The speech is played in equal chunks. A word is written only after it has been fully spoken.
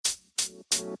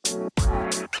Welcome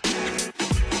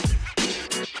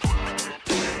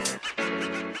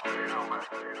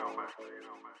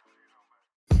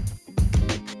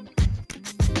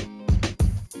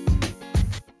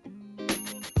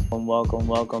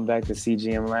back to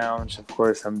CGM Lounge. Of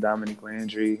course, I'm Dominic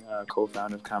Landry,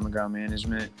 co-founder of Common Ground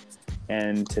Management.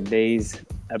 And today's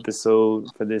episode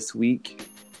for this week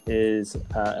is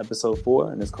episode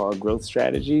 4, and it's called Growth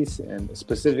Strategies, and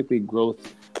specifically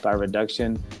growth by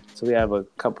reduction. So we have a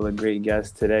couple of great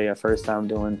guests today. Our first time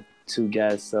doing 2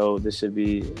 guests, so this should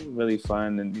be really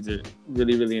fun. And these are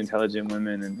really, really intelligent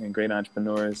women and great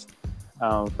entrepreneurs.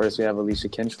 First, we have Alycia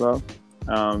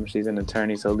Kinchloe. She's an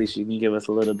attorney. So Alycia, you can give us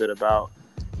a little bit about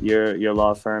your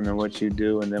law firm and what you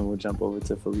do, and then we'll jump over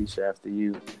to Felicia after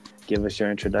you give us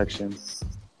your introduction.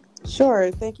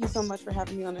 Sure. Thank you so much for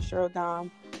having me on the show,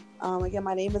 Dom. Again,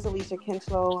 my name is Alycia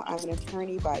Kinchloe. I'm an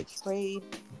attorney by trade.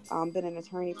 Been an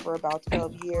attorney for about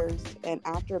 12 years. And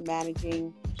after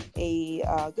managing a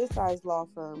good-sized law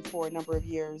firm for a number of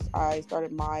years, I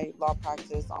started my law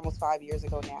practice almost 5 years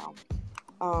ago now.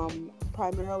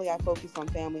 Primarily, I focus on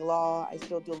family law. I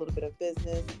still do a little bit of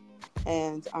business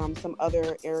and some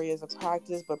other areas of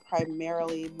practice, but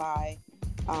primarily my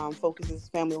focus is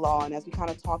family law. And as we kind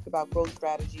of talked about growth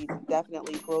strategies,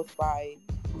 definitely growth by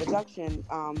reduction,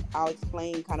 I'll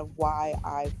explain kind of why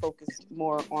I focused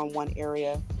more on one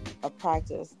area of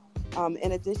practice.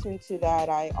 In addition to that,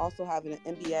 I also have an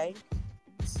MBA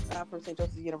from St.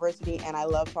 Joseph's University, and I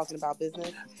love talking about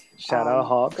business. Shout out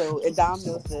Hawk. So Dom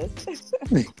knows this.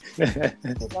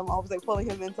 I'm always like pulling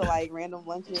him into like random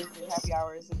lunches and happy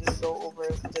hours to just go over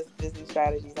just business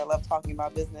strategies. I love talking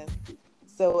about business.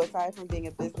 So aside from being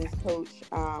a business coach,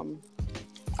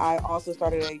 I also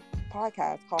started a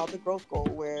podcast called The Growth Goal,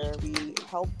 where we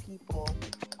help people,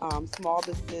 small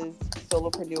businesses,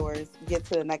 solopreneurs, get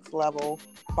to the next level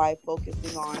by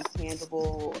focusing on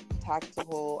tangible,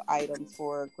 tactical items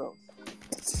for growth.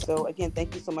 So again,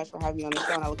 thank you so much for having me on the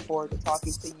show, and I look forward to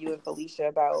talking to you and Felicia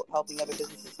about helping other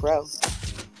businesses grow.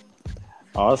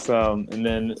 Awesome. And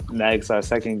then next, our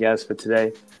second guest for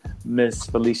today, Miss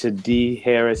Felicia D.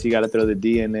 Harris. You got to throw the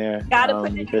D in there. Gotta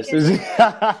put the D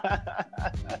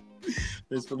in.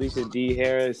 Miss Felicia D.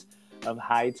 Harris of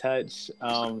High Touch.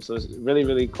 So it's really,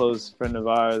 really close friend of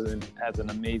ours and has an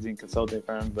amazing consulting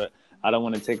firm, but I don't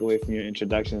want to take away from your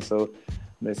introduction. So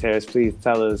Ms. Harris, please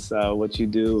tell us what you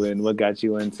do and what got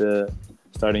you into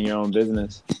starting your own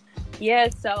business. Yeah,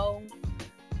 so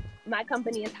my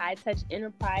company is High Touch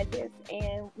Enterprises,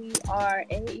 and we are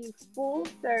a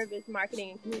full-service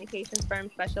marketing and communications firm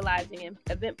specializing in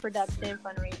event production,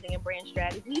 fundraising, and brand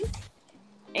strategies.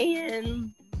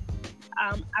 And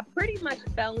I pretty much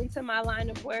fell into my line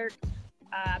of work.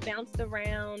 Bounced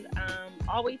around,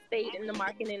 always stayed in the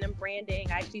marketing and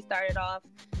branding. I actually started off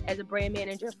as a brand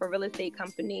manager for a real estate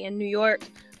company in New York,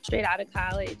 straight out of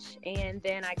college. And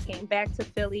then I came back to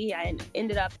Philly. I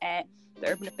ended up at the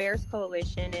Urban Affairs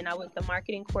Coalition, and I was the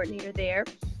marketing coordinator there,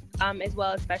 as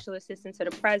well as special assistant to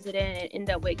the president, and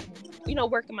ended up with,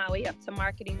 working my way up to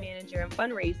marketing manager and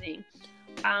fundraising.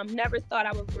 Never thought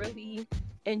I would really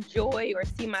enjoy or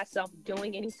see myself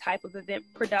doing any type of event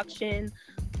production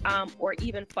or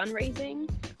even fundraising.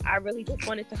 I really just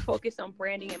wanted to focus on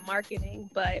branding and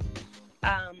marketing. But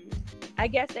I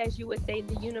guess, as you would say,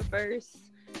 the universe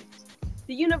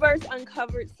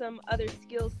uncovered some other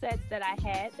skill sets that I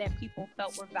had that people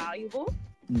felt were valuable.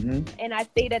 Mm-hmm. And I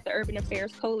stayed at the Urban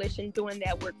Affairs Coalition doing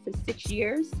that work for 6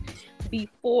 years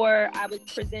before I was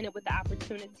presented with the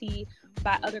opportunity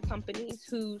by other companies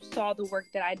who saw the work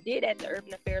that I did at the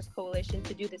Urban Affairs Coalition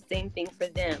to do the same thing for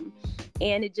them.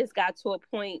 And it just got to a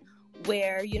point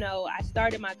where, I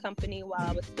started my company while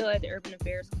I was still at the Urban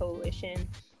Affairs Coalition.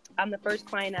 The first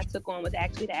client I took on was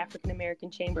actually the African American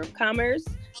Chamber of Commerce.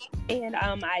 And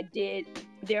I did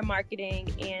their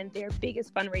marketing and their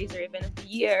biggest fundraiser event of the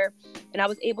year. And I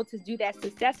was able to do that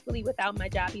successfully without my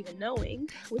job even knowing,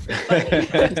 which was funny.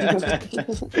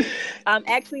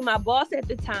 Actually, my boss at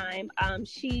the time,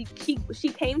 she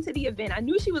came to the event. I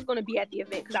knew she was going to be at the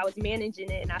event because I was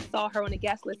managing it, and I saw her on the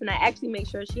guest list, and I actually made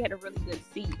sure she had a really good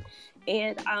seat.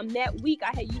 And that week,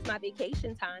 I had used my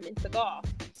vacation time into golf.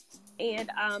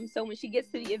 And so when she gets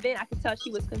to the event, I could tell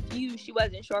she was confused. She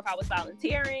wasn't sure if I was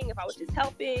volunteering, if I was just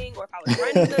helping, or if I was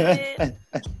running the event.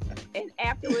 And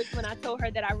afterwards, when I told her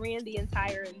that I ran the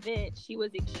entire event, she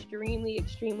was extremely,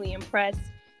 extremely impressed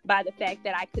by the fact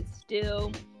that I could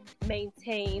still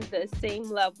maintain the same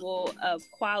level of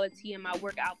quality in my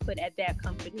work output at that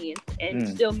company and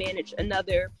still manage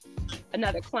another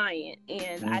client.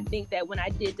 And I think that when I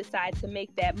did decide to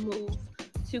make that move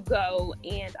to go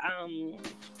and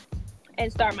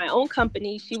and start my own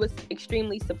company, she was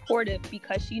extremely supportive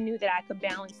because she knew that I could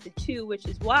balance the two, which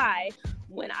is why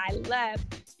when I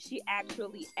left, she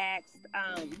actually asked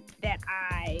that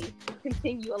I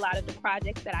continue a lot of the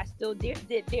projects that I still did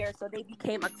there, so they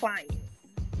became a client.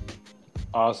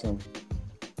 Awesome.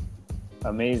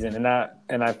 Amazing.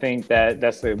 And I think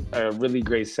that's a really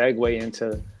great segue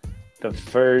into the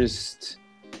first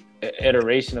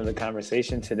iteration of the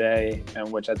conversation today,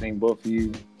 and which I think both of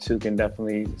you two can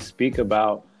definitely speak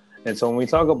about. And so when we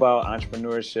talk about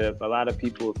entrepreneurship, a lot of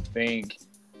people think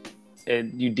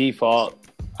you default,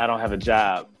 I don't have a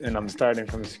job and I'm starting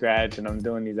from scratch and I'm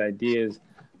doing these ideas.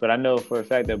 But I know for a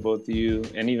fact that both of you,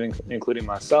 and even including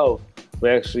myself, we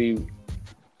actually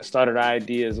started our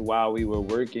ideas while we were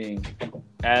working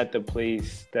at the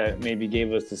place that maybe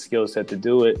gave us the skill set to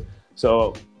do it.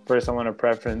 So first, I want to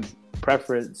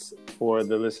preference for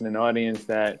the listening audience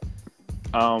that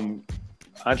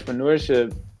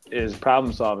entrepreneurship is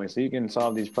problem solving. So you can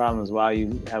solve these problems while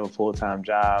you have a full-time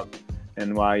job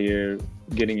and while you're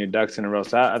getting your ducks in a row.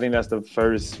 So I think that's the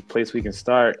first place we can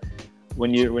start.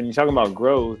 When you're talking about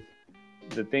growth,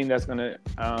 the thing that's going to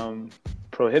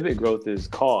prohibit growth is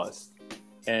cost.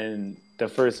 And the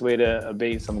first way to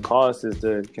abate some costs is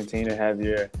to continue to have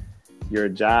your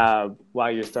job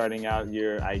while you're starting out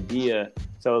your idea.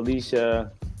 So Alycia,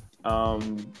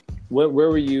 where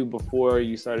were you before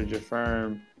you started your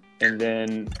firm? And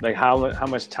then like how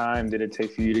much time did it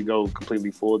take for you to go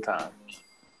completely full time?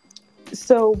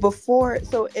 So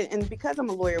and because I'm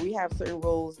a lawyer, we have certain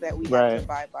rules that we have to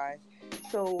abide by.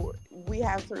 So we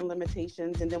have certain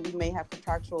limitations, and then we may have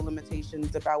contractual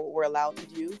limitations about what we're allowed to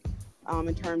do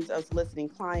in terms of soliciting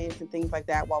clients and things like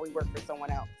that while we work for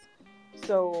someone else.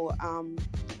 So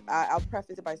I'll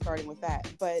preface it by starting with that.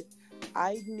 But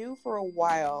I knew for a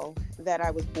while that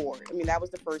I was bored. I mean, that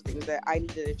was the first thing, is that I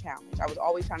needed a challenge. I was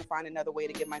always trying to find another way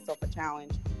to give myself a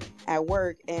challenge at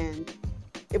work. And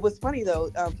it was funny, though,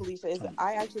 Felicia, is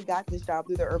I actually got this job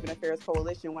through the Urban Affairs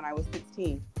Coalition when I was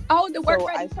 16. Oh, the Work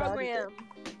Ready program.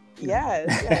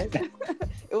 Yes.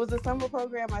 It was a summer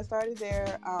program. I started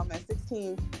there at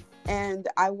 16. And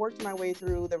I worked my way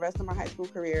through the rest of my high school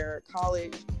career,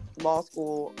 college, law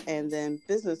school, and then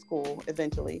business school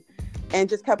eventually. And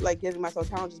just kept giving myself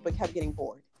challenges, but kept getting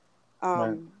bored.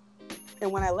 And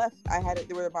when I left,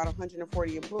 there were about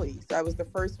 140 employees. So I was the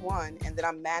first one. And then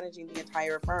I'm managing the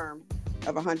entire firm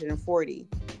of 140.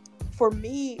 For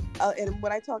me, and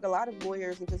what I talk a lot of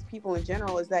lawyers and just people in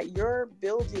general, is that you're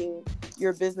building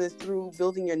your business through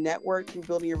building your network, through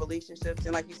building your relationships,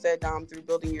 and like you said, Dom, through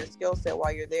building your skill set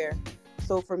while you're there.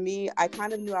 So for me, I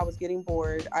kind of knew I was getting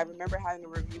bored. I remember having a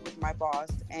review with my boss,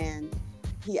 and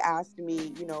he asked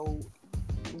me,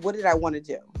 what did I want to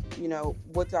do?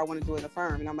 What do I want to do in the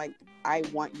firm? And I'm like, I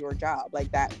want your job.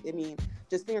 Like that. I mean,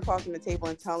 just sitting across from the table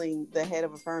and telling the head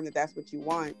of a firm that that's what you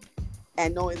want,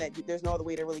 and knowing that there's no other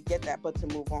way to really get that but to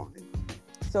move on.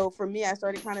 So for me, I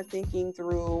started kind of thinking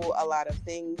through a lot of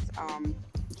things,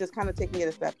 just kind of taking it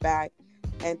a step back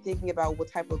and thinking about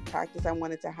what type of practice I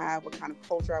wanted to have, what kind of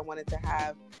culture I wanted to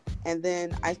have. And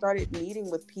then I started meeting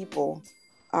with people,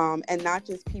 and not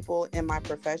just people in my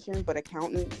profession, but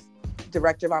accountants,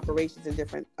 director of operations in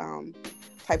different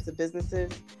types of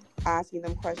businesses, asking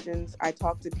them questions. I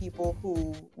talked to people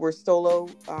who were solo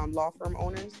law firm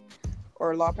owners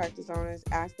or law practice owners,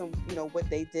 asked them, what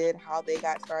they did, how they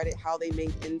got started, how they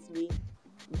made ends meet,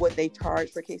 what they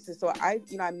charged for cases. So I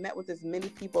met with as many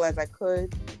people as I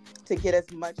could to get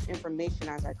as much information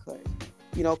as I could.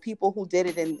 People who did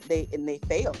it and they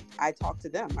failed. I talked to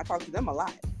them a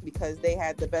lot because they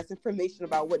had the best information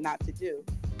about what not to do.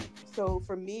 So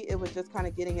for me, it was just kind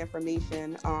of getting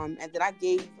information. And then I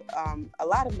gave a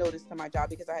lot of notice to my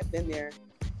job because I had been there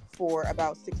for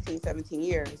about 16, 17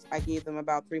 years. I gave them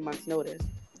about 3 months notice.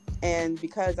 And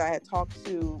because I had talked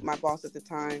to my boss at the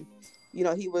time,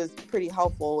 he was pretty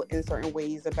helpful in certain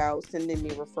ways about sending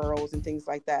me referrals and things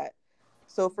like that.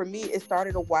 So for me, it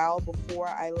started a while before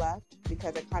I left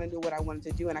because I kind of knew what I wanted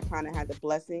to do and I kind of had the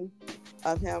blessing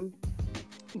of him.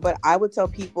 But I would tell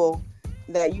people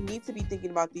that you need to be thinking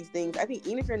about these things. I think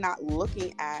even if you're not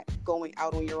looking at going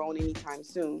out on your own anytime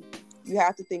soon, you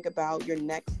have to think about your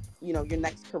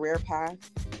next career path.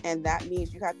 And that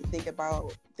means you have to think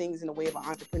about things in the way of an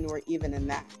entrepreneur, even in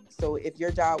that. So if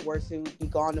your job were to be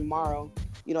gone tomorrow,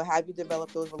 have you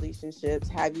developed those relationships?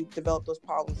 Have you developed those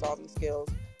problem solving skills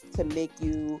to make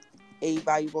you a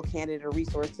valuable candidate or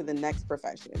resource to the next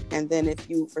profession? And then if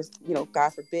you,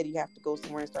 God forbid, you have to go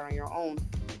somewhere and start on your own,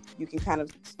 you can kind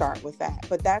of start with that.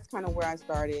 But that's kind of where I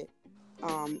started.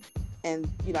 And,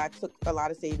 I took a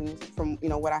lot of savings from,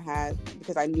 what I had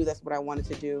because I knew that's what I wanted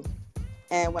to do.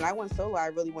 And when I went solo, I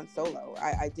really went solo.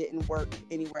 I didn't work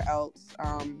anywhere else.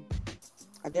 I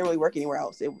didn't really work anywhere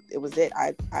else. It was it.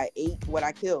 I ate what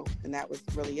I killed, and that was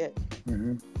really it.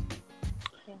 Mm-hmm.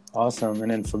 Awesome.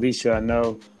 And then Felicia, I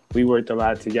know we worked a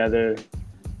lot together,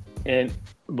 and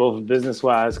both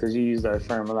business-wise, because you used our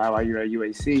firm a lot while you were at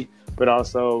UAC, but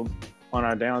also on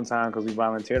our downtime because we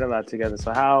volunteered a lot together.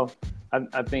 So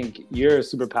I think your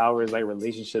superpower is like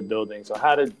relationship building. So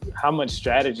how much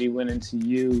strategy went into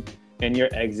you and your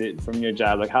exit from your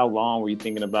job? Like, how long were you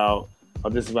thinking about, oh,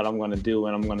 this is what I'm going to do,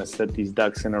 and I'm going to set these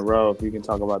ducks in a row? If you can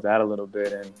talk about that a little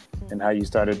bit, and how you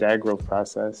started that growth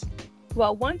process.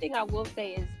 Well, one thing I will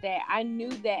say is that I knew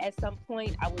that at some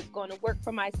point I was going to work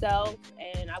for myself,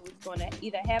 and I was going to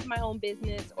either have my own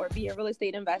business or be a real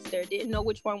estate investor. Didn't know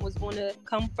which one was going to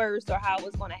come first or how it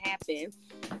was going to happen.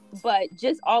 But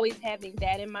just always having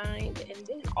that in mind. And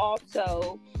then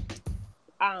also,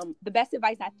 the best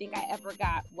advice I think I ever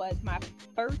got was my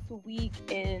first week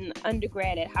in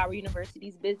undergrad at Howard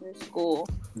University's business school,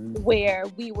 where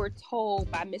we were told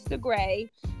by Mr.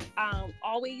 Gray,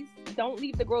 always don't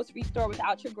leave the grocery store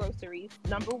without your groceries,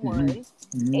 number one.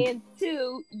 And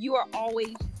two, you are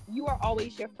always your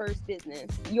first business.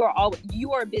 You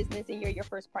are a business, and you're your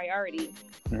first priority.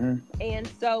 And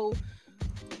so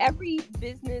every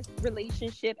business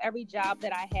relationship, every job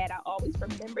that I had, I always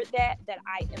remembered that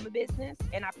I am a business,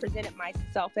 and I presented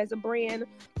myself as a brand.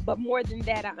 But more than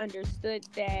that, I understood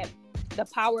that the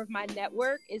power of my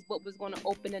network is what was going to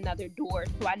open another door.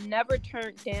 So I never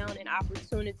turned down an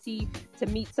opportunity to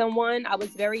meet someone. I was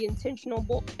very intentional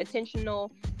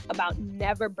about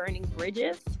never burning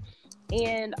bridges.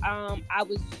 And I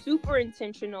was super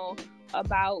intentional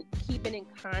about keeping in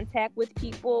contact with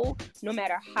people, no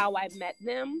matter how I met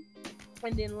them.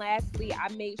 And then lastly, I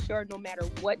made sure no matter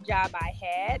what job I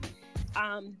had,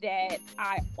 that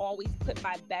I always put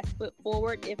my best foot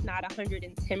forward, if not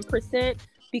 110%,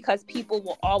 because people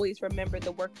will always remember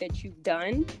the work that you've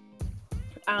done.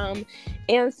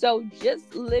 And so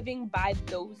just living by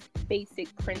those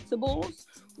basic principles,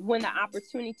 when the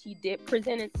opportunity did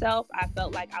present itself, I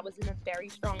felt like I was in a very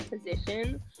strong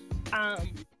position.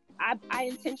 I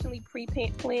intentionally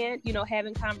pre-planned,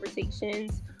 having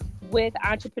conversations with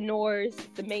entrepreneurs,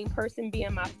 the main person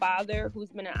being my father, who's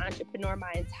been an entrepreneur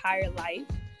my entire life.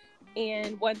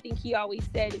 And one thing he always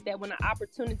said is that when an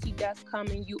opportunity does come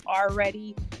and you are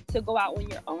ready to go out on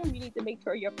your own, you need to make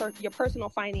sure your personal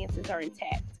finances are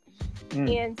intact.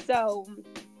 And so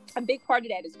a big part of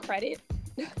that is credit.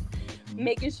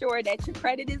 Making sure that your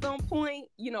credit is on point,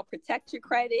 protect your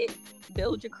credit,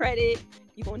 build your credit.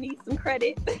 You're going to need some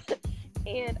credit.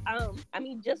 And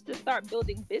just to start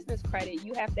building business credit,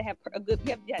 you have to have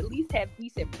at least have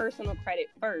decent personal credit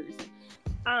first.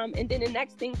 And then the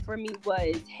next thing for me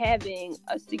was having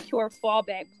a secure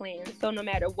fallback plan. So no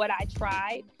matter what I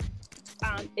tried,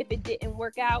 if it didn't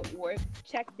work out or if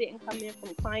checks didn't come in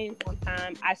from clients on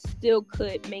time, I still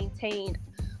could maintain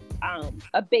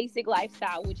a basic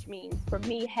lifestyle, which means for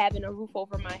me having a roof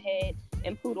over my head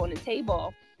and food on the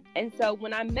table. And so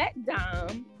when I met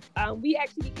Dom, we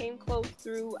actually became close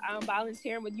through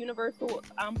volunteering with universal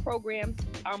programs,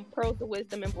 Pearls of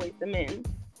Wisdom and Voice of Men.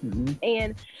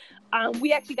 And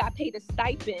we actually got paid a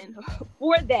stipend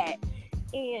for that.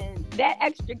 And that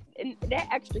extra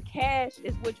cash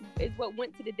is what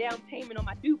went to the down payment on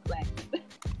my duplex.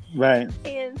 Right.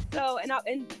 And so,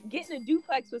 and getting a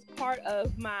duplex was part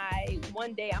of my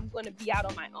one day I'm going to be out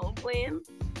on my own plan,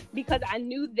 because I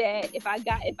knew that if I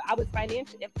was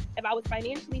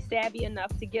financially savvy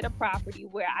enough to get a property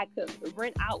where I could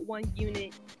rent out one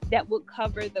unit that would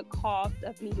cover the cost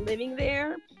of me living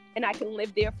there, and I can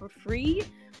live there for free.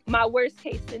 My worst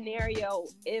case scenario,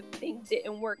 if things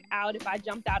didn't work out, if I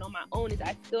jumped out on my own, is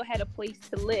I still had a place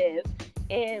to live.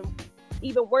 And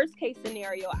even worst case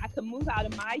scenario, I could move out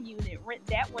of my unit, rent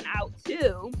that one out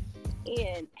too,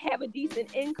 and have a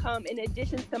decent income in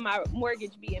addition to my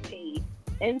mortgage being paid.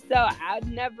 And so I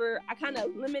kind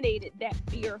of eliminated that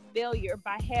fear of failure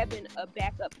by having a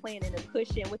backup plan and a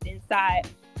cushion inside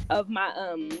of my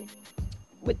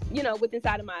my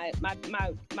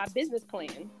business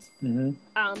plan.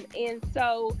 And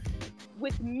so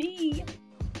with me,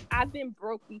 I've been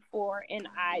broke before, and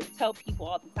I tell people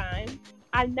all the time,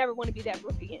 I never want to be that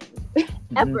broke again.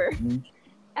 Ever,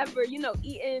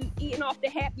 eating off the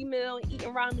Happy Meal and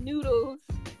eating ramen noodles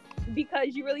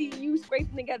because you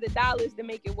scraping together dollars to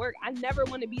make it work. I never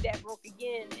want to be that broke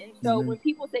again. And so when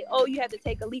people say, oh, you have to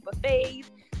take a leap of faith,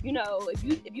 if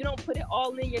you don't put it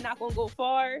all in, you're not going to go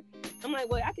far. I'm like,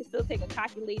 well, I can still take a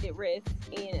calculated risk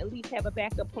and at least have a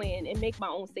backup plan and make my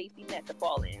own safety net to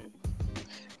fall in.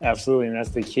 Absolutely. And that's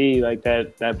the key, like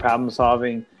that problem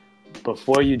solving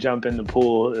before you jump in the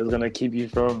pool is going to keep you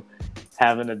from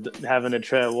having to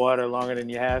tread water longer than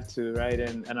you have to, right?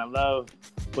 And I love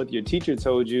what your teacher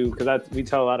told you, because we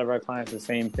tell a lot of our clients the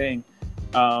same thing.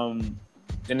 And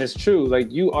it's true.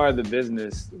 Like, you are the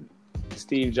business.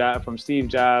 From Steve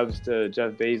Jobs to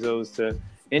Jeff Bezos to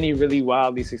any really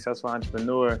wildly successful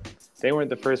entrepreneur, they weren't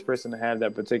the first person to have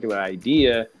that particular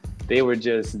idea. They were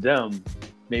just them.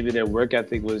 Maybe their work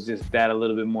ethic was just that a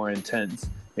little bit more intense.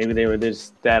 Maybe they were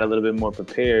just that a little bit more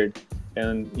prepared.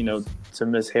 And, to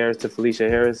Miss Harris, to Felicia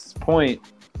Harris' point,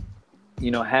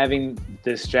 having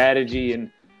this strategy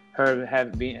and her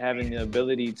having the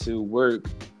ability to work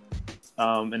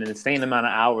an insane amount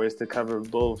of hours to cover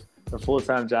both the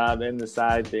full-time job and the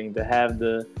side thing, to have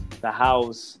the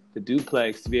house, the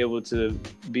duplex, to be able to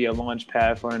be a launch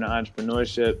pad for her in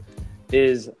entrepreneurship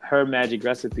is her magic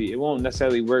recipe. It won't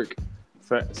necessarily work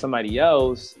for somebody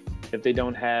else if they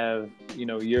don't have,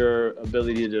 your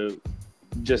ability to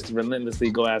just relentlessly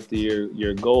go after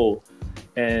your goal.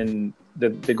 And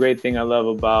the great thing I love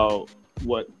about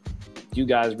what you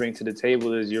guys bring to the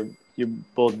table is you're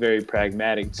both very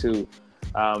pragmatic too.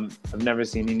 I've never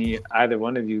seen either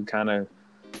one of you kind of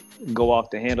go off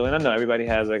the handle. And I know everybody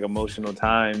has like emotional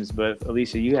times, but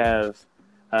Alycia, you have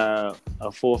a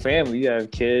full family. You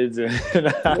have kids and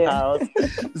a house.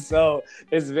 So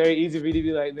it's very easy for you to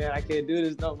be like, man, I can't do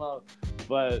this no more.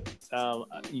 But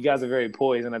you guys are very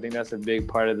poised, and I think that's a big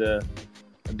part of the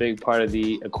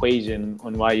equation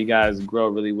on why you guys grow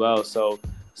really well. So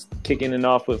kicking it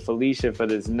off with Felicia for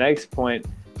this next point.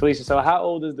 Felicia, so how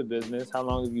old is the business? How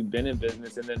long have you been in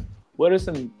business? And then what are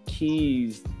some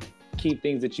key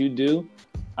things that you do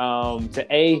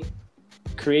to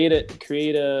create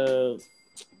a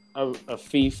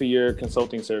fee for your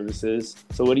consulting services?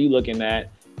 So what are you looking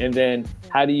at? And then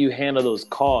how do you handle those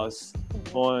costs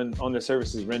on the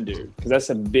services rendered? Because that's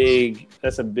a big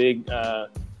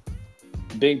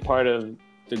part of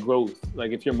the growth.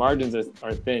 Like, if your margins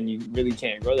are thin, you really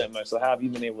can't grow that much. So how have you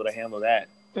been able to handle that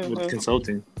with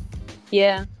consulting?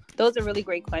 Yeah, those are really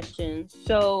great questions.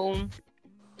 So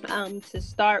to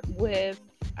start with,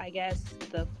 I guess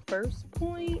the first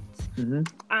point.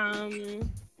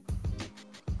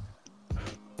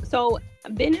 So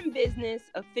I've been in business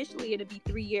officially. It'll be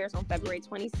 3 years on February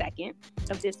 22nd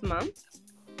of this month.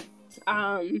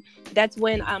 That's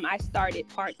when I started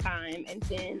part-time, and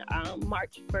then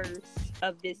March 1st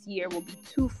of this year will be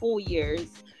 2 full years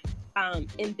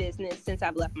in business since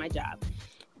I've left my job.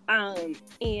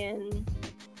 And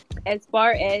as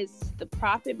far as the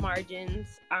profit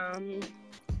margins,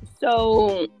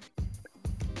 so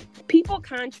people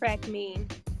contract me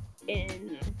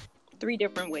in 3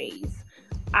 different ways.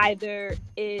 Either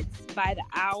it's by the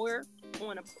hour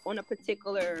on a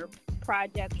particular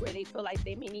project where they feel like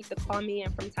they may need to call me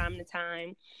in from time to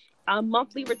time, a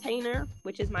monthly retainer,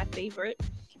 which is my favorite,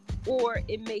 or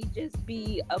it may just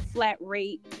be a flat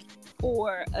rate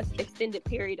for an extended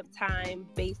period of time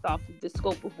based off of the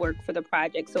scope of work for the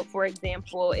project. So for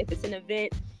example, if it's an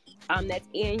event that's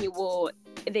annual,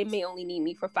 they may only need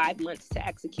me for 5 months to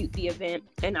execute the event,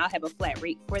 and I'll have a flat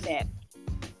rate for that.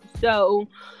 So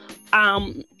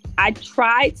I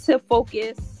try to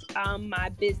focus my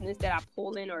business that I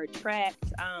pull in or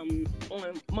attract on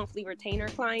monthly retainer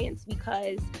clients,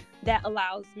 because that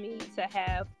allows me to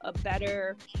have a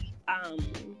better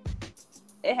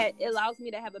it allows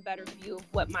me to have a better view of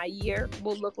what my year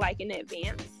will look like in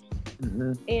advance.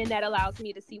 And that allows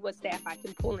me to see what staff I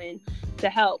can pull in to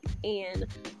help. And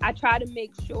I try to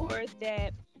make sure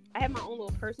that I have my own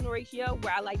little personal ratio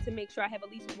where I like to make sure I have at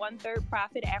least 1/3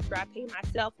 profit after I pay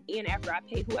myself and after I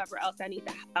pay whoever else I need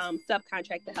to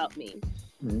subcontract to help me.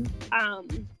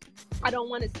 I don't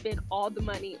want to spend all the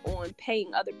money on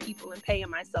paying other people and paying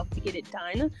myself to get it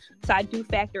done. So I do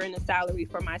factor in a salary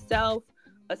for myself,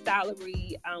 a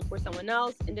salary for someone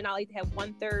else, and then I like to have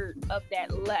 1/3 of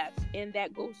that left, and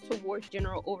that goes towards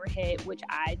general overhead, which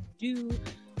I do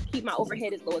keep my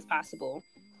overhead as low as possible.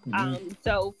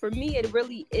 So for me, it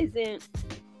really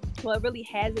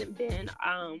hasn't been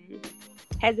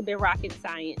rocket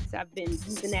science. I've been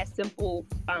using that simple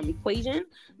equation.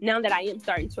 Now that I am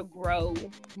starting to grow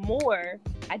more,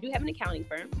 I do have an accounting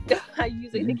firm. I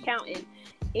use an accountant,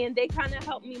 and they kind of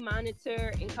help me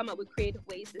monitor and come up with creative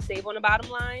ways to save on the bottom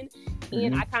line.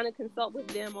 And I kind of consult with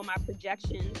them on my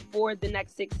projections for the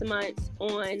next 6 months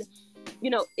on,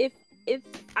 if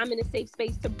I'm in a safe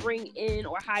space to bring in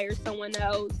or hire someone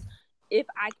else, if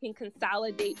I can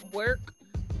consolidate work.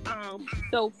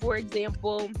 So for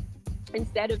example,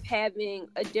 instead of having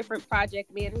a different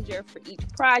project manager for each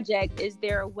project, is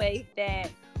there a way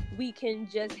that we can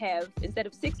just have, instead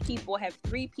of 6 people, have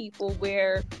 3 people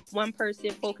where one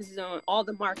person focuses on all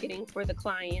the marketing for the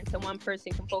clients and one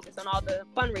person can focus on all the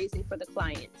fundraising for the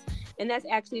clients. And that's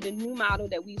actually the new model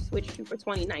that we've switched to for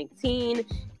 2019.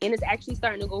 And it's actually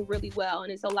starting to go really well.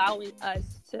 And it's allowing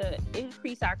us to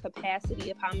increase our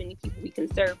capacity of how many people we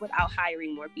can serve without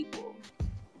hiring more people.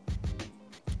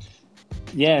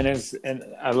 Yeah, and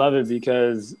I love it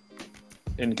because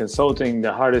in consulting,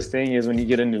 the hardest thing is when you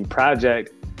get a new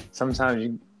project,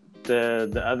 sometimes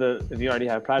if you already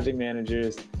have project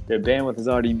managers, their bandwidth is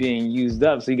already being used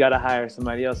up. So you got to hire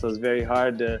somebody else. So it's very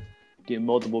hard to get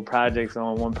multiple projects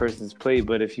on one person's plate.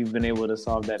 But if you've been able to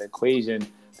solve that equation,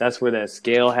 that's where that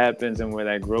scale happens and where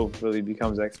that growth really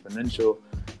becomes exponential.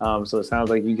 So it sounds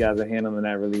like you guys are handling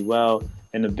that really well.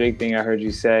 And the big thing I heard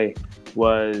you say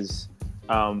was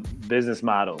business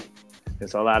model. And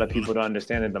so a lot of people don't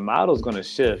understand that the model is going to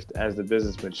shift as the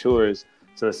business matures.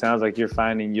 So it sounds like you're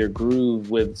finding your groove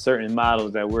with certain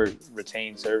models that work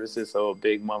retained services. So a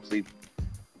big monthly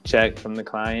check from the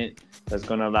client that's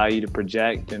going to allow you to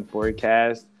project and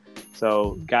forecast.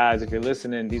 So guys, if you're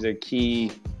listening, these are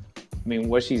key. I mean,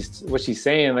 what she's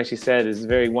saying, like she said, is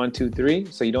very 1, 2, 3.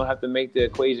 So you don't have to make the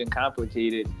equation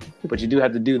complicated, but you do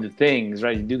have to do the things,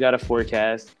 right? You do got to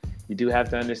forecast. You do have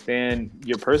to understand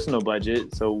your personal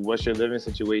budget. So what's your living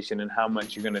situation and how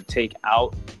much you're going to take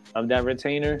out of that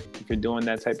retainer if you're doing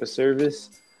that type of service.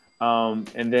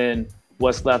 And then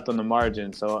what's left on the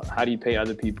margin. So how do you pay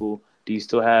other people? Do you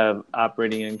still have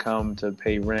operating income to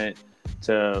pay rent,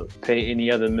 to pay any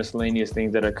other miscellaneous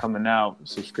things that are coming out,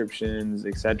 subscriptions,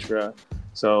 etc.?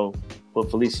 So what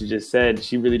Felicia just said,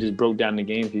 she really just broke down the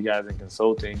game for you guys in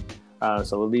consulting.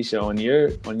 So Alycia,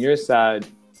 on your side,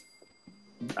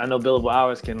 I know billable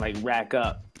hours can like rack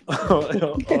up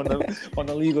on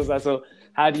the legal side. So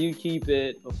how do you keep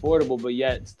it affordable, but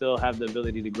yet still have the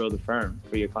ability to grow the firm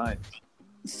for your clients?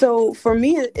 So for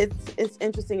me, it's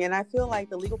interesting. And I feel like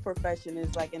the legal profession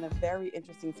is like in a very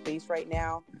interesting space right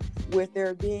now, with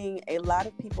there being a lot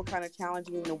of people kind of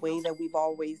challenging the way that we've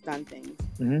always done things.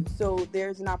 Mm-hmm. So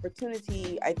there's an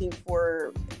opportunity, I think,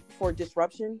 for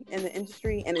disruption in the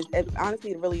industry. And honestly,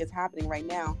 it really is happening right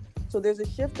now. So there's a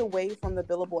shift away from the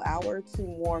billable hour to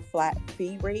more flat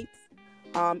fee rates.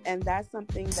 And that's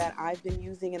something that I've been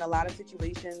using in a lot of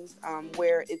situations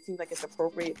where it seems like it's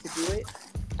appropriate to do it.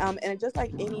 And just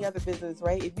like any other business,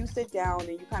 right? If you sit down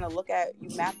and you kind of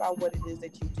you map out what it is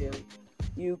that you do,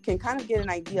 you can kind of get an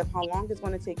idea of how long it's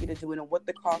going to take you to do it and what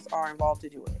the costs are involved to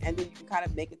do it. And then you can kind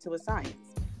of make it to a science.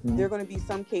 Mm-hmm. There are going to be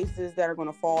some cases that are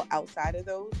going to fall outside of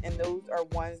those. And those are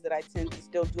ones that I tend to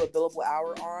still do a billable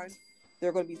hour on. There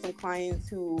are going to be some clients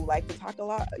who like to talk a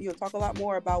lot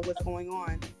more about what's going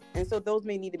on. And so those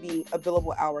may need to be a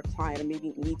billable hour client, and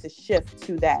maybe need to shift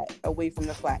to that away from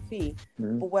the flat fee.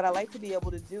 Mm-hmm. But what I like to be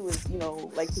able to do is,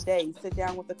 like today, sit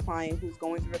down with a client who's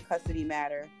going through a custody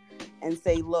matter and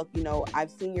say, look,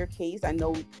 I've seen your case. I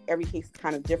know every case is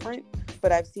kind of different,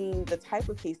 but I've seen the type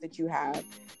of case that you have.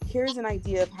 Here's an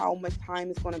idea of how much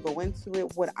time is going to go into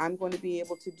it, what I'm going to be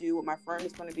able to do, what my firm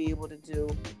is going to be able to do,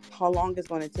 how long it's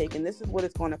going to take, and this is what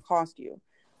it's going to cost you.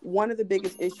 One of the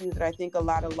biggest issues that I think a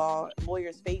lot of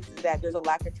lawyers face is that there's a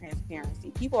lack of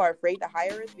transparency. People are afraid to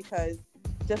hire us because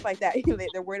just like that,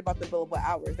 they're worried about the billable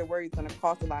hours. They're worried it's going to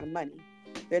cost a lot of money.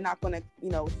 They're not going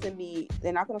to,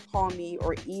 they're not going to call me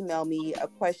or email me a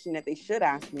question that they should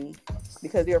ask me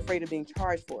because they're afraid of being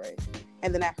charged for it.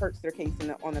 And then that hurts their case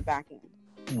on the back end.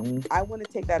 Mm-hmm. I want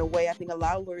to take that away. I think a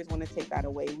lot of lawyers want to take that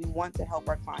away. We want to help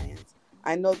our clients.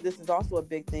 I know this is also a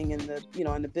big thing in the,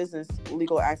 in the business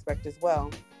legal aspect as well.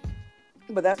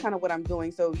 But that's kind of what I'm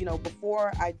doing. So,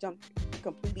 before I jumped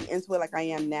completely into it like I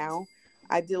am now,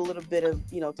 I did a little bit of,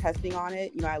 testing on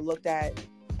it. I looked at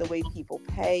the way people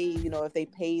pay, if they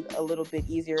paid a little bit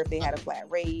easier, if they had a flat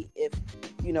rate, if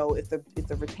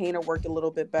the retainer worked a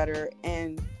little bit better,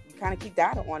 and you kind of keep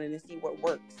data on it and see what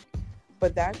works.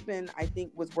 But that's been, I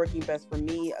think, what's working best for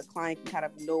me. A client can kind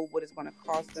of know what it's going to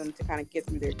cost them to kind of get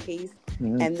through their case.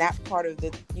 Mm-hmm. And that part of the,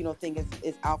 thing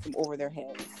is out from over their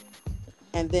heads.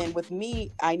 And then with me,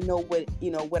 I know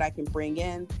what I can bring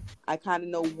in. I kind of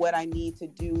know what I need to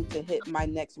do to hit my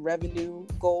next revenue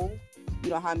goal.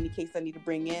 How many cases I need to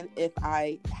bring in if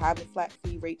I have a flat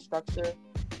fee rate structure.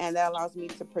 And that allows me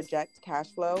to project cash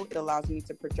flow. It allows me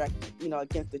to project,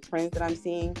 against the trends that I'm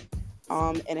seeing.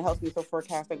 And it helps me to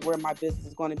forecast like where my business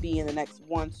is going to be in the next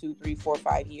 1, 2, 3, 4,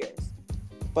 5 years.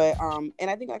 But, and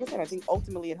I think, like I said, I think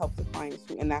ultimately it helps the clients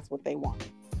too, and that's what they want.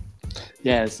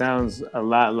 Yeah, it sounds a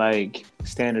lot like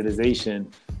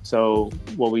standardization. So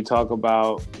what we talked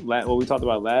about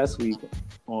last week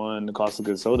on the cost of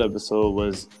goods sold episode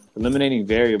was eliminating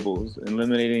variables,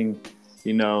 eliminating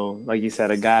you know, like you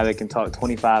said, a guy that can talk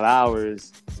 25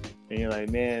 hours, and you're like,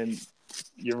 man,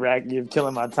 you're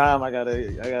killing my time. I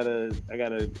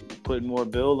gotta put more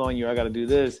build on you. I gotta do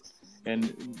this.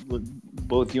 And what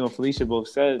both you and Felicia both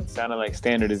said sounded like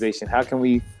standardization. How can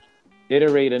we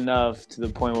iterate enough to the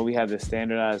point where we have this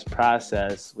standardized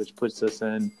process, which puts us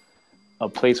in a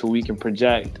place where we can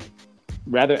project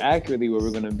rather accurately where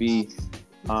we're going to be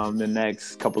the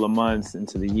next couple of months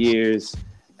into the years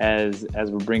as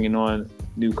we're bringing on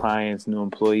new clients, new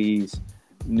employees,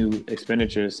 new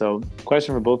expenditures. So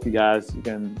question for both of you guys, you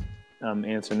can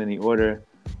answer in any order.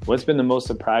 What's been the most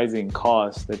surprising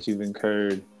cost that you've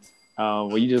incurred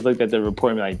where you just looked at the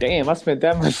report and be like, damn, I spent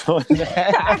that much on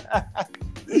that?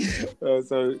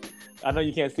 So I know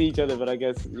you can't see each other, but I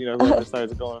guess, you know, whoever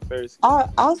starts going first.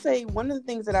 I'll say one of the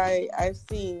things that I've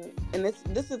seen, and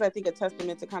this is, I think, a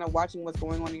testament to kind of watching what's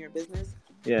going on in your business.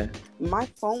 Yeah. My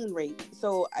phone rate.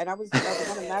 So, and I was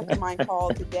on a mastermind call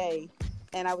today,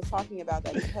 and I was talking about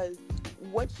that because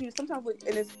sometimes,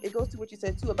 and it goes to what you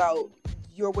said too about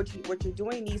what you're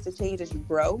doing needs to change as you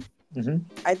grow. Mm-hmm.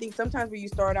 I think sometimes when you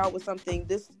start out with something,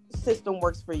 this system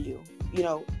works for you, you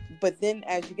know, but then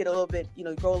as you get a little bit, you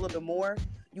know, grow a little bit more,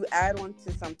 you add on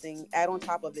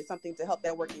top of it, something to help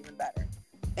that work even better.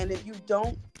 And if you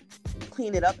don't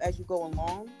clean it up as you go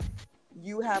along,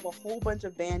 you have a whole bunch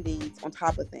of Band-Aids on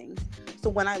top of things. So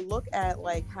when I look at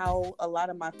like how a lot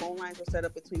of my phone lines are set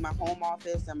up between my home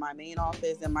office and my main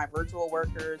office and my virtual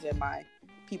workers and my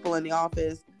people in the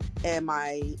office and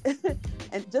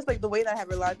and just like the way that I have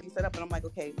a lot of things set up, and I'm like,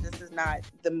 okay, this is not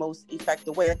the most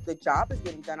effective way. Like, the job is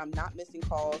getting done. I'm not missing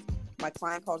calls. My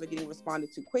client calls are getting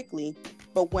responded to quickly.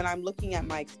 But when I'm looking at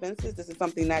my expenses, this is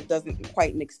something that doesn't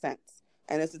quite make sense.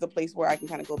 And this is a place where I can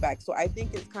kind of go back. So I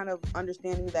think it's kind of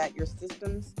understanding that your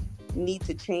systems need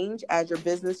to change as your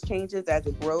business changes, as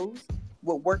it grows.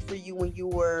 What worked for you when you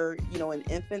were, you know, an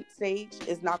infant stage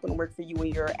is not going to work for you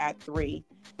when you're at 3.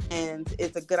 And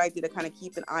it's a good idea to kind of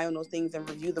keep an eye on those things and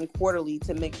review them quarterly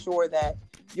to make sure that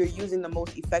you're using the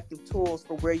most effective tools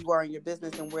for where you are in your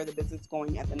business and where the business is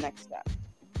going at the next step.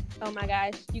 Oh my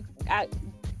gosh,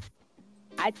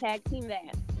 I tag team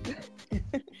that.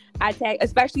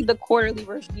 Especially the quarterly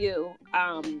review.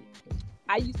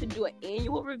 I used to do an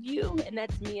annual review, and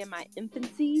that's me in my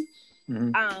infancy.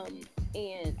 Mm-hmm.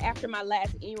 And after my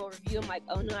last annual review, I'm like,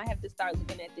 oh no, I have to start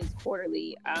looking at this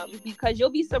quarterly, because you'll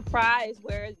be surprised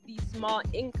where these small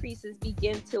increases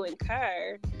begin to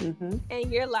incur. Mm-hmm.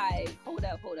 And you're like, hold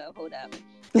up.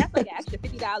 That's like an extra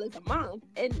 $50 a month.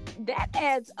 And that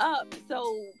adds up.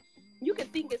 So you can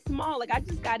think it's small. Like, I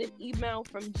just got an email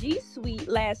from G Suite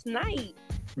last night,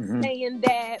 mm-hmm. saying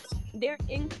that they're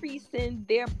increasing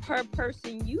their per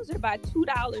person user by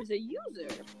 $2 a user.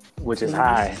 Which is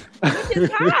high.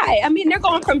 I mean, they're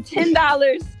going from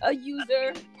 $10 a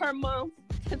user per month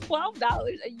to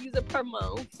 $12 a user per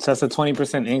month. So that's a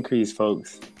 20% increase,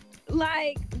 folks.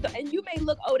 Like, and you may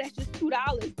look, oh, that's just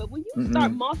 $2. But when you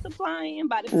start multiplying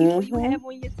by the people you have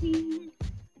on your team,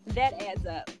 that adds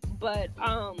up. But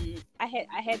I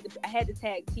had to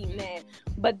tag team that.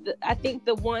 But I think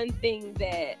the one thing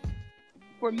that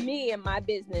for me and my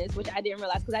business, which I didn't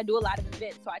realize because I do a lot of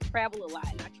events, so I travel a lot,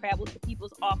 and I travel to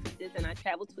people's offices and I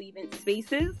travel to event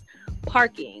spaces.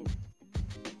 Parking.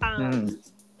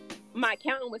 My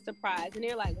accountant was surprised, and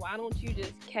they're like, "Why don't you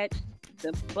just catch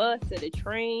the bus or the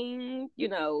train? You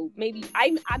know, maybe."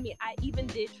 I mean, I even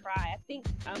did try. I think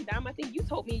Dom, I think you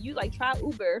told me you like try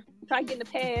Uber, try getting a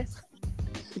pass.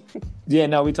 Yeah,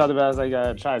 no, we talked about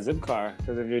try a Zipcar,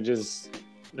 because if you're just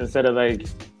instead of like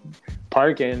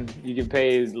parking, you can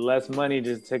pay less money,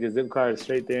 just take a Zipcar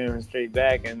straight there and straight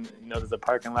back, and you know there's a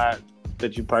parking lot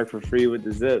that you park for free with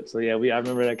the Zip. So yeah, I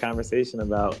remember that conversation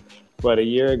about a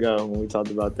year ago when we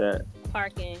talked about that.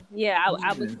 Parking, yeah,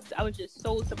 I was just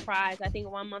so surprised. I think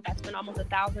 1 month I spent almost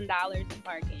 $1,000 in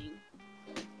parking.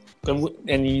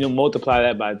 And you know, multiply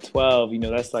that by 12. You know,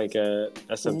 that's like a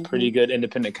pretty good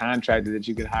independent contractor that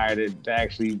you could hire to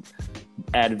actually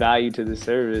add value to the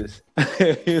service.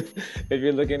 If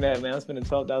you're looking at, man, I'm spending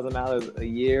 $12,000 a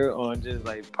year on just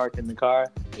like parking the car.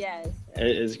 Yes,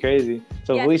 it's crazy.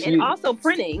 So yes, and also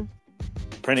printing.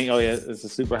 Oh yeah, it's a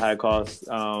super high cost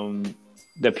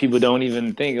that people don't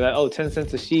even think, like, oh, 10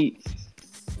 cents a sheet.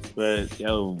 But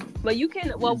you can.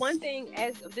 One thing,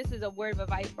 as this is a word of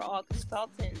advice for all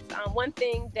consultants, one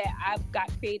thing that I've got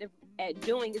creative at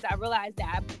doing is I realized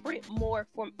that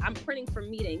I'm printing for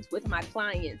meetings with my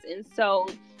clients, and so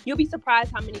you'll be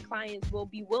surprised how many clients will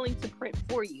be willing to print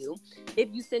for you if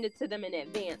you send it to them in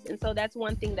advance. And so that's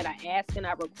one thing that I ask and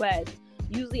I request.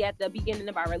 usually at the beginning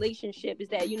of our relationship is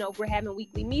that, if we're having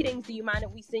weekly meetings, do you mind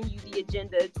if we send you the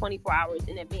agenda 24 hours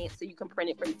in advance so you can print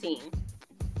it for the team?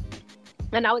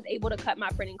 And I was able to cut my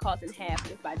printing costs in half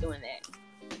just by doing that.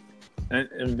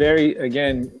 And very,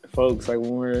 again, folks, like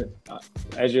when we're,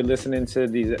 as you're listening to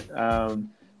these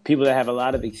people that have a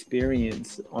lot of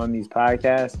experience on these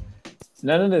podcasts,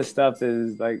 none of this stuff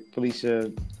is, like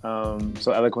Felicia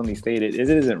so eloquently stated, it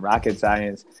isn't rocket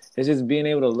science. It's just being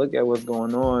able to look at what's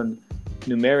going on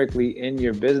numerically in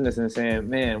your business and saying,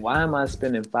 man, why am I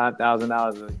spending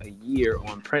 $5,000 a year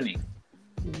on printing?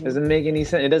 Mm-hmm. Doesn't make any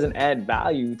sense. It doesn't add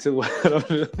value to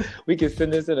what we can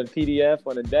send this in a PDF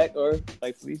on a deck, or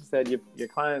like Felicia said, your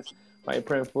clients might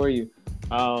print for you.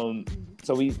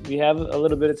 So we have a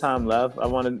little bit of time left. I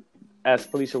want to ask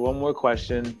Felicia one more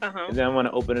question, and then I want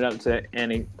to open it up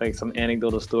to some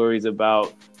anecdotal stories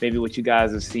about maybe what you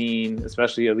guys have seen,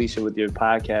 especially Alycia with your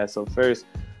podcast. So first,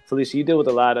 Felicia, you deal with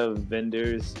a lot of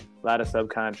vendors, a lot of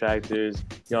subcontractors.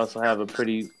 You also have a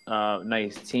pretty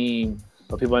nice team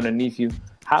of people underneath you.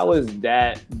 How has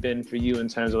that been for you in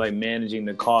terms of like managing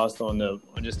the cost on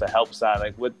just the help side?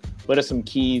 Like what are some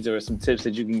keys or some tips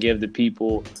that you can give to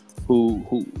people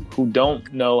who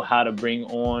don't know how to bring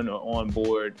on or on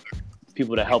board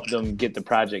people to help them get the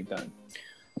project done?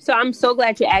 So I'm so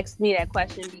glad you asked me that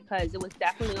question, because it was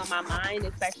definitely on my mind,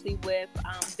 especially with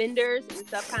vendors and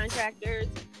subcontractors.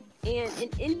 And in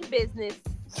any business,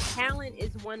 talent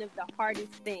is one of the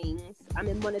hardest things. I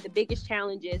mean, one of the biggest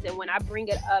challenges. And when I bring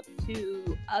it up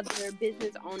to other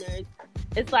business owners,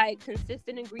 it's like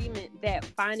consistent agreement that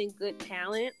finding good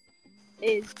talent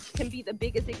can be the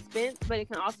biggest expense, but it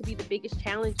can also be the biggest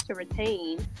challenge to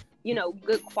retain,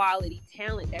 good quality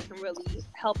talent that can really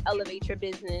help elevate your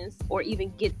business or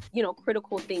even get,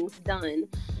 critical things done.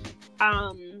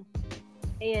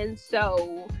 And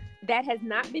so that has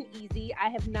not been easy. I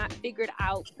have not figured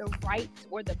out the right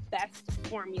or the best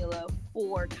formula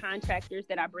for contractors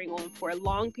that I bring on for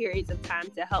long periods of time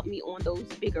to help me on those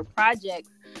bigger projects.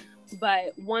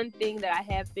 But one thing that I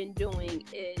have been doing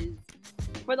is,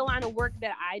 for the line of work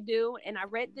that I do, and I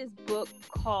read this book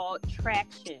called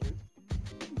Traction.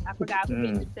 I forgot who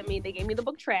gave it to me. They gave me the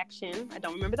book Traction. I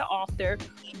don't remember the author.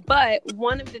 But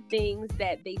one of the things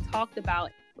that they talked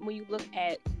about when you look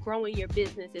at growing your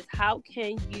business is how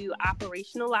can you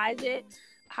operationalize it?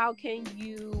 How can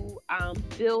you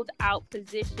build out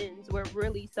positions where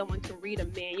really someone can read a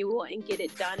manual and get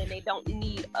it done, and they don't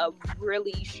need a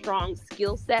really strong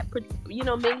skill set,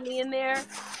 mainly in there.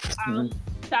 So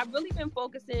I've really been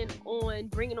focusing on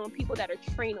bringing on people that are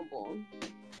trainable.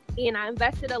 And I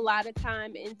invested a lot of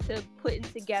time into putting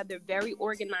together very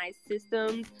organized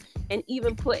systems, and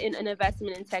even putting an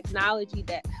investment in technology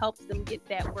that helps them get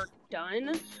that work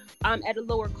done at a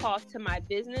lower cost to my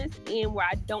business, and where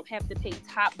I don't have to pay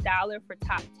top dollar for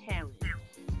top talent.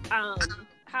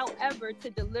 However, to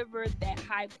deliver that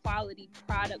high quality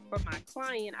product for my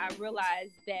client, I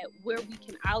realized that where we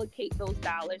can allocate those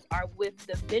dollars are with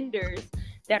the vendors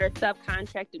that are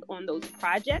subcontracted on those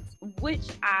projects, which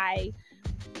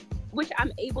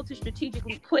I'm able to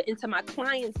strategically put into my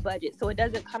client's budget, so it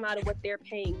doesn't come out of what they're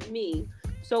paying me.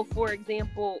 So, for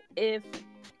example, if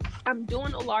I'm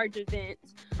doing a large event,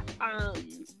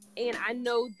 and I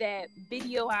know that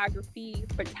videography,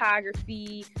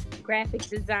 photography, graphic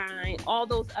design, all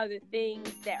those other things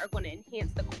that are going to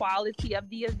enhance the quality of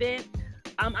the event,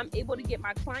 I'm able to get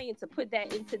my client to put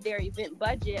that into their event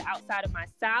budget outside of my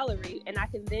salary, and I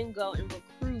can then go and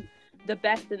recruit the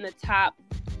best and the top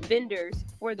vendors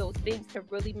for those things to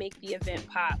really make the event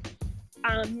pop.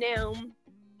 Now,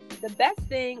 the best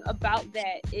thing about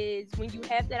that is when you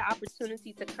have that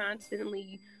opportunity to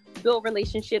constantly build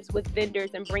relationships with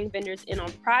vendors and bring vendors in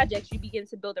on projects, you begin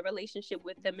to build a relationship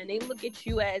with them, and they look at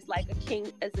you as like a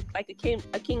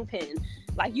kingpin.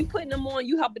 Like, you putting them on,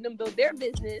 you helping them build their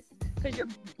business, because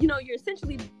you're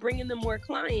essentially bringing them more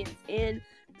clients. And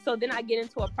so then I get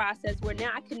into a process where now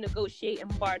I can negotiate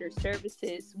and barter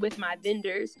services with my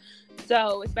vendors.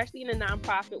 So especially in the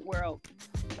nonprofit world,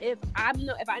 if I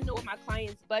know what my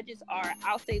clients' budgets are,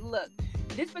 I'll say, look,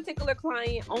 this particular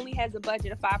client only has a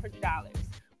budget of $500,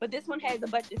 but this one has a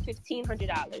budget of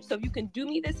 $1,500. So if you can do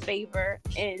me this favor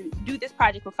and do this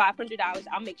project for $500,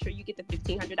 I'll make sure you get the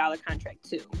 $1,500 contract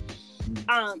too.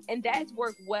 And that's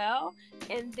worked well.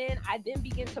 And then I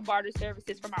begin to barter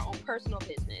services for my own personal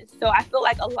business. So I feel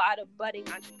like a lot of budding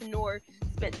entrepreneurs,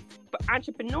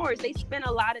 they spend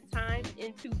a lot of time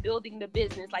into building the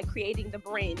business, like creating the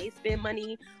brand. They spend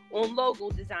money on logo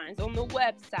designs, on the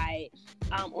website,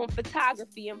 on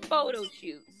photography and photo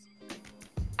shoots.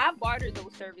 I barter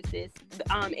those services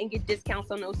and get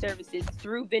discounts on those services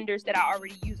through vendors that I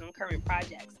already use on current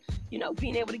projects.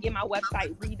 being able to get my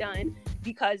website redone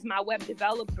because my web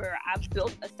developer, I've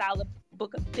built a solid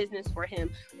book of business for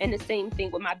him. And the same thing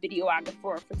with my videographer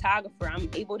or photographer. I'm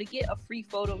able to get a free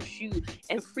photo shoot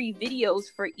and free videos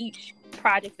for each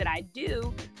project that I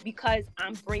do because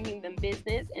I'm bringing them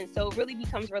business. And so it really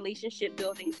becomes relationship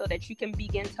building so that you can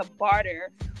begin to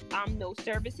barter those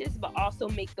services, but also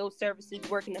make those services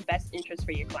work in the best interest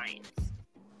for your clients.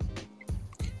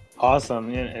 Awesome.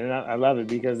 And I love it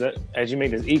because as you make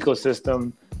this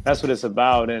ecosystem, that's what it's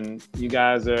about. And you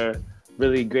guys are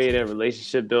really great at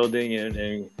relationship building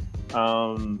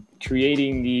and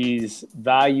creating these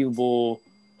valuable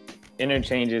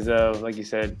interchanges of, like you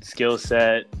said, skill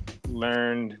set,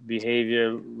 learned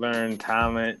behavior, learned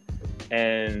talent.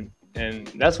 And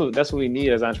that's what we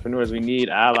need as entrepreneurs. We need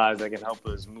allies that can help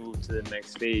us move to the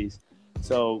next phase.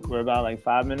 So we're about like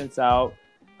 5 minutes out.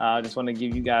 I just want to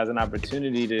give you guys an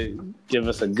opportunity to give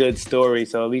us a good story.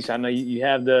 So, Alycia, I know you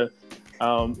have the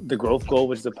growth goal,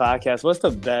 which is the podcast. What's the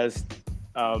best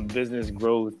business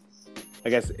growth, I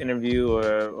guess, interview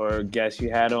or guest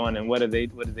you had on, and what did they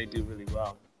do really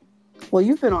well? Well,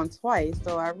 you've been on twice,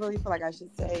 so I really feel like I should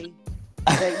say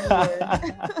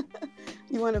that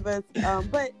you were the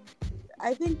best. But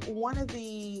I think one of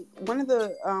the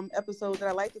episodes that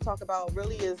I like to talk about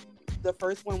really is the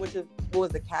first one, which was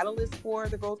the catalyst for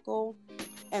the growth goal.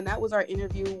 And that was our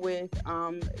interview with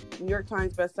New York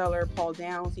Times bestseller Paul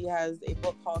Downs. He has a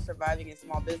book called Surviving a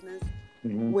Small Business,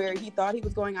 where he thought he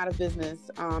was going out of business.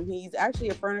 He's actually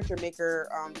a furniture maker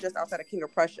just outside of King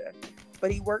of Prussia.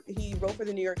 But he wrote for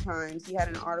the New York Times. He had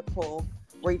an article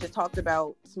where he just talked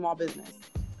about small business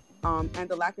and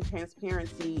the lack of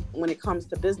transparency when it comes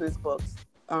to business books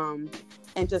and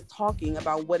just talking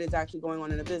about what is actually going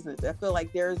on in a business. I feel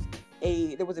like there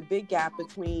was a big gap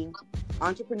between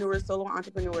entrepreneurs, solo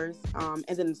entrepreneurs, and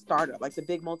then startup, like the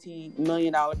big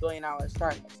multi-million-dollar, billion-dollar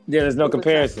startups. Yeah, there's no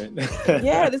comparison.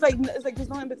 Yeah, it's like there's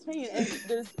no in between, and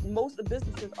most of the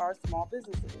businesses are small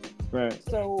businesses. Right.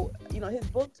 So his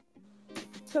book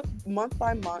took month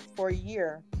by month for a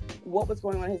year what was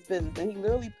going on in his business, and he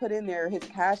literally put in there his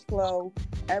cash flow,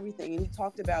 everything, and he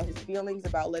talked about his feelings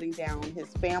about letting down his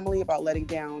family, about letting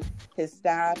down his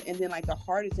staff, and then like the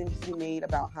hard decisions he made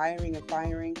about hiring and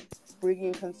firing, bringing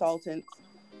in consultants.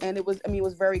 And it was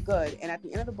very good. And at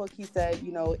the end of the book, he said,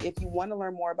 if you want to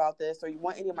learn more about this or you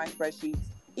want any of my spreadsheets,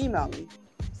 email me.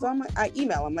 So I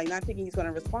email him, like not thinking he's going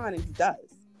to respond, and he does.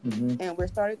 And we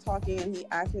started talking, and he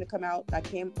asked me to come out.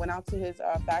 Went out to his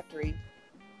factory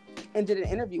and did an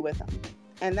interview with him.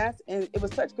 And it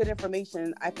was such good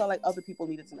information. I felt like other people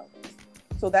needed to know this.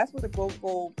 So that's what the growth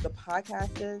goal, the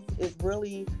podcast is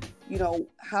really,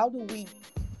 how do we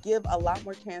give a lot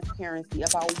more transparency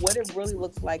about what it really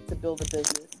looks like to build a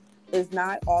business. It's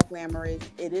not all glamorous.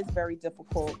 It is very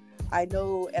difficult. I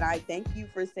know, and I thank you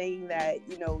for saying that,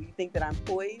 you think that I'm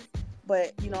poised,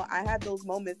 but, I have those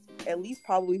moments at least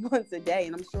probably once a day,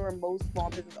 and I'm sure most small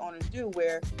business owners do,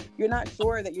 where you're not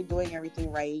sure that you're doing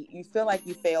everything right. You feel like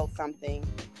you failed something,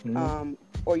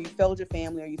 or you failed your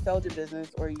family, or you failed your business,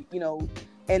 or,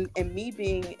 and me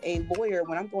being a lawyer,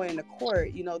 when I'm going into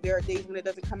court, there are days when it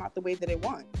doesn't come out the way that it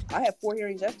wants. I had 4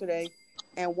 hearings yesterday,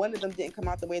 and one of them didn't come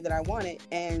out the way that I wanted,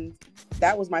 and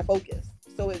that was my focus.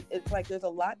 So it's like there's a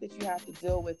lot that you have to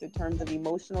deal with in terms of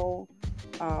emotional,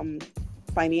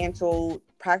 financial,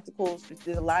 practical.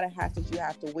 There's a lot of hats that you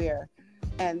have to wear.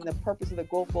 And the purpose of the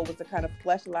growth goal was to kind of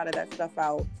flesh a lot of that stuff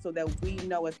out so that we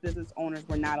know as business owners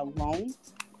we're not alone,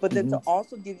 but then to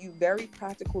also give you very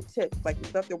practical tips, like the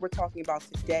stuff that we're talking about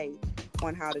today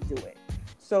on how to do it.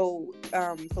 So,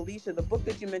 Felicia, the book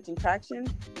that you mentioned, Traction,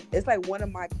 it's like one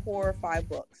of my core 5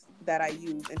 books that I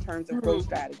use in terms of growth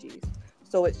strategies.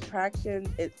 So it's Traction.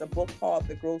 It's a book called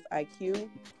The Growth IQ.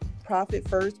 Profit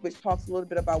First, which talks a little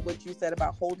bit about what you said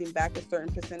about holding back a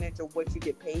certain percentage of what you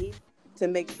get paid to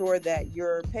make sure that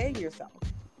you're paying yourself.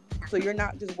 So you're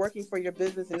not just working for your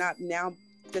business and not now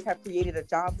just have created a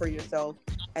job for yourself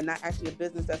and not actually a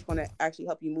business that's going to actually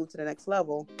help you move to the next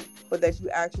level, but that you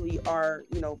actually are,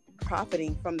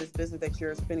 profiting from this business that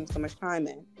you're spending so much time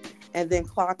in. And then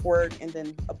Clockwork, and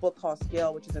then a book called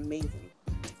Scale, which is amazing.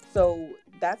 So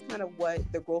that's kind of what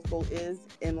the growth goal is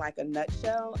in like a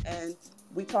nutshell. And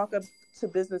we talk to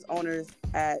business owners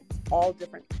at all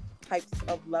different types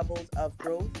of levels of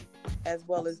growth, as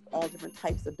well as all different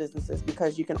types of businesses,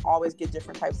 because you can always get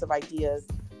different types of ideas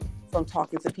from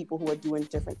talking to people who are doing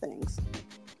different things.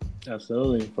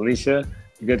 Absolutely. Felicia,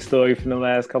 a good story from the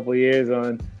last couple of years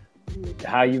on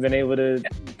how you've been able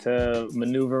to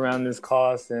maneuver around this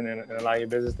cost and allow your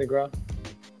business to grow.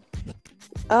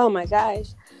 Oh my gosh.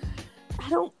 I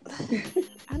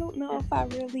don't know if I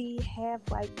really have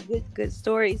like good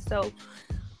stories. So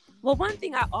Well, one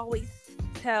thing I always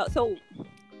tell, so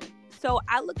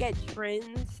I look at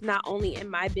trends not only in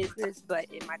my business but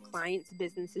in my clients'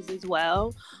 businesses as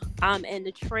well. And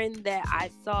the trend that I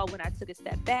saw when I took a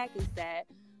step back is that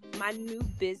my new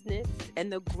business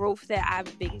and the growth that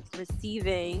I've been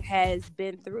receiving has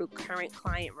been through current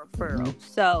client referrals. Mm-hmm.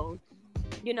 So,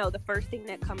 the first thing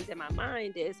that comes in my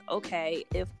mind is, okay,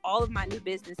 if all of my new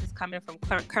business is coming from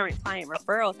current client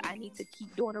referrals, I need to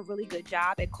keep doing a really good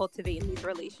job at cultivating these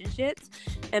relationships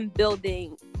and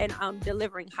building and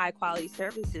delivering high quality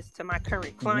services to my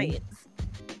current clients.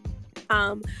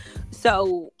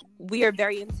 So we are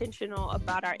very intentional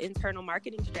about our internal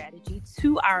marketing strategy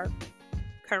to our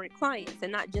current clients,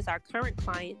 and not just our current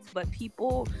clients, but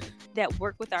people that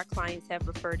work with our clients have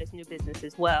referred as new business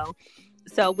as well.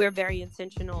 So we're very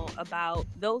intentional about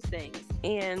those things.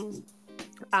 And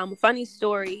funny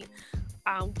story,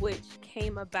 which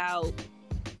came about,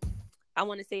 I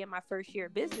want to say in my first year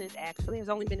of business, actually. I've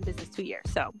only been in business 2 years,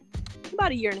 so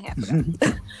about a year and a half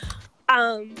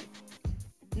ago.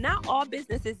 Not all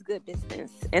business is good business.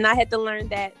 And I had to learn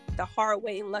that the hard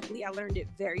way. And luckily, I learned it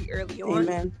very early on.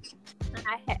 Amen.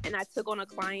 And I took on a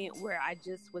client where I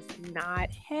just was not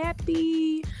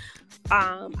happy.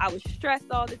 I was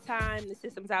stressed all the time. The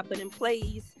systems I put in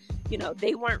place,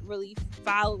 they weren't really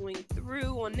following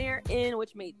through on their end,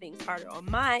 which made things harder on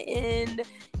my end.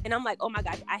 And I'm like, oh my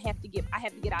gosh, I have to get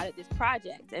out of this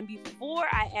project. And before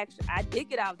I did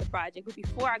get out of the project, but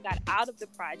before I got out of the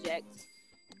project,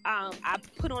 I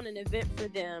put on an event for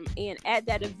them, and at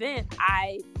that event,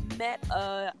 I met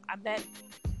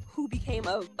who became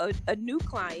a new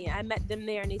client. I met them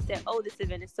there, and they said, "Oh, this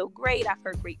event is so great. I've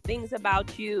heard great things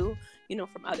about you,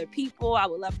 from other people. I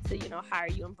would love to, hire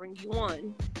you and bring you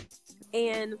on."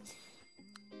 And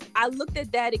I looked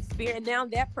at that experience. Now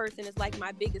that person is like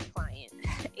my biggest client,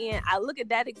 and I look at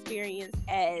that experience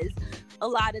as a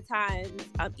lot of times,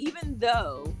 even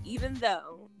though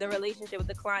the relationship with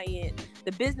the client,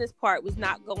 the business part was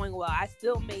not going well, I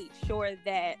still made sure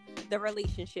that the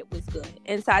relationship was good.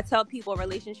 And so I tell people,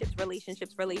 relationships,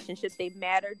 they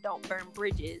matter. Don't burn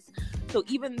bridges. So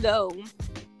even though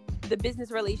the business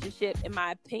relationship, in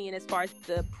my opinion, as far as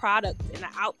the product and the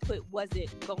output wasn't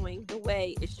going the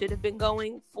way it should have been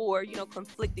going for,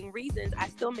 conflicting reasons, I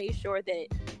still made sure that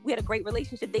we had a great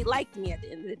relationship. They liked me at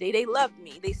the end of the day. They loved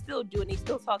me. They still do, and they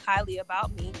still talk highly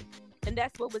about me. And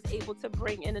that's what was able to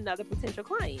bring in another potential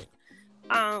client.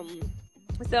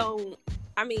 So,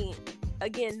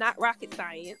 again, not rocket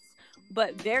science,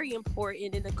 but very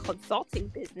important in the consulting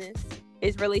business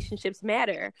is relationships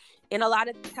matter. And a lot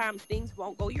of times things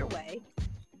won't go your way.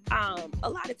 A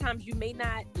lot of times you may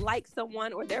not like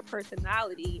someone or their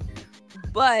personality,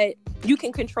 but you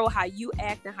can control how you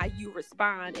act and how you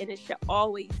respond. And it should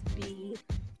always be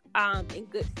in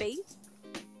good faith,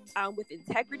 with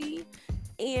integrity.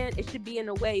 And it should be in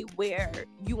a way where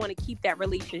you want to keep that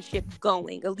relationship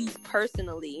going, at least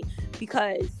personally,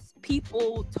 because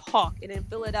people talk. And in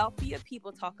Philadelphia,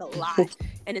 people talk a lot.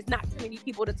 And it's not too many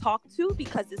people to talk to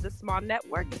because it's a small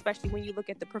network, especially when you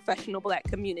look at the professional Black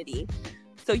community.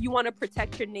 So you want to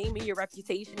protect your name and your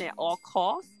reputation at all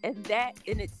costs. And that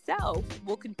in itself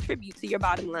will contribute to your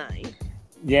bottom line.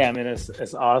 Yeah,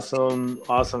 it's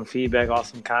awesome feedback,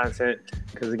 awesome content.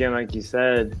 Because again, like you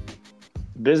said,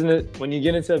 business, when you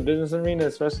get into a business arena,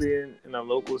 especially in a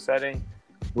local setting,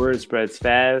 word spreads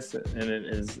fast, and it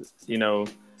is,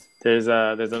 there's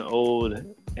an old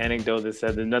anecdote that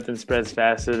said that nothing spreads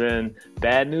faster than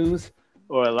bad news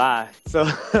or a lie. So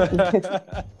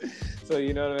so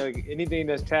like anything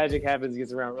that's tragic happens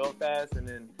gets around real fast, and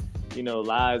then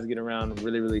lies get around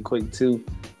really, really quick too.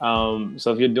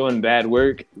 So if you're doing bad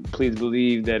work, please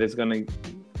believe that it's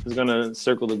gonna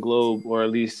circle the globe, or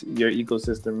at least your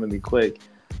ecosystem, really quick.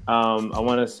 I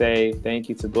want to say thank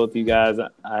you to both of you guys.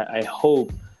 I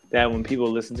hope that when people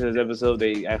listen to this episode,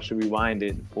 they actually rewind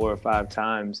it 4 or 5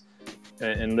 times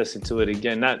and listen to it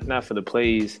again. Not for the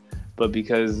plays, but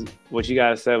because what you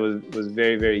guys said was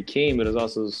very, very keen, but it's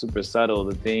also super subtle.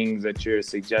 The things that you're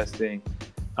suggesting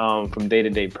from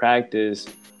day-to-day practice,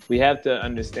 we have to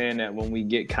understand that when we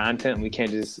get content, we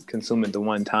can't just consume it the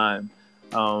one time.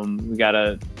 We got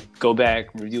to go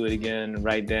back, review it again,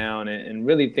 write down, and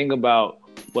really think about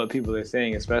what people are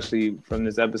saying, especially from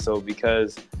this episode,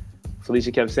 because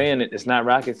Felicia kept saying it's not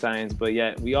rocket science, but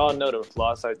yet we all know to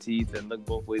floss our teeth and look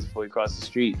both ways before we cross the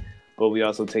street, but we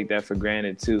also take that for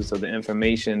granted too. So the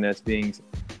information that's being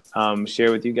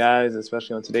shared with you guys,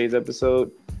 especially on today's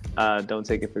episode, don't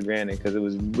take it for granted, because it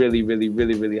was really, really,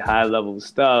 really, really high level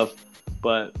stuff,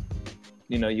 but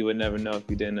you would never know if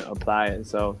you didn't apply it.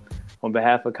 So on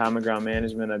behalf of Common Ground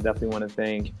Management, I definitely want to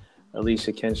thank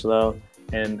Alycia Kinchloe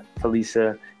and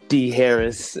Felicia D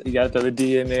Harris. You got to throw the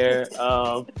D in there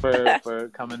for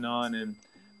coming on, and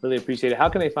really appreciate it. How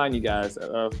can they find you guys?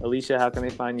 Alycia, how can they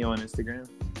find you on Instagram?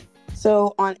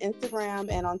 So on Instagram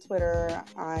and on Twitter,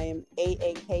 I'm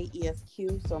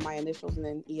AAKESQ, so my initials and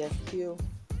then ESQ.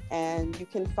 And you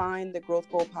can find the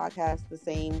Growth Goal podcast the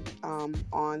same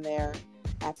on there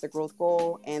at the Growth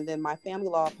Goal. And then my family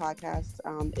law podcast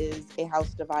is a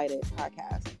House Divided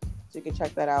podcast. So you can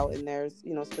check that out. And there's,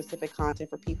 specific content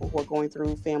for people who are going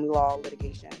through family law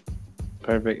litigation.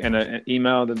 Perfect. And an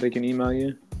email that they can email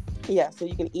you? Yeah, so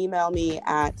you can email me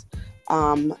at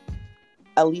Alycia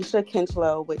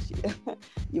Kinchloe, which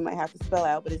you might have to spell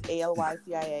out, but it's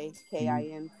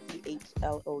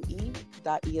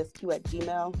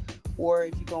ALYCIAKINCHLOE.ESQ@gmail. Or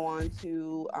if you go on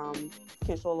to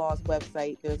Kinchloe Law's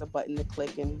website, there's a button to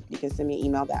click and you can send me an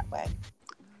email that way.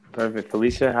 Perfect.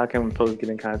 Felicia, how can folks get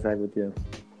in contact with you?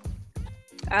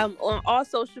 On all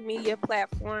social media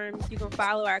platforms, you can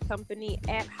follow our company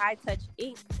at High Touch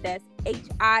Inc. That's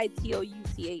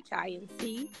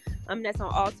HITOUCHINC. That's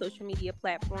on all social media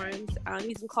platforms.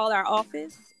 You can call our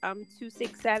office,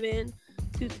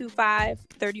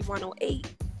 267-225-3108.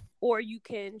 Or you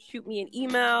can shoot me an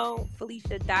email,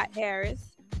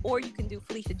 Felicia.Harris, or you can do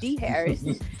Felicia D. Harris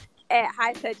at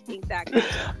hightouchinc.com.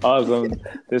 Awesome.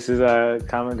 This is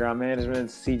Common Ground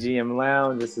Management's CGM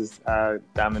Lounge. This is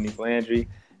Dominique Landry,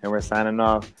 and we're signing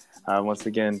off. Once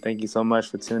again, thank you so much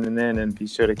for tuning in, and be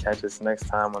sure to catch us next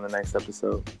time on the next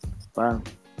episode. Bye.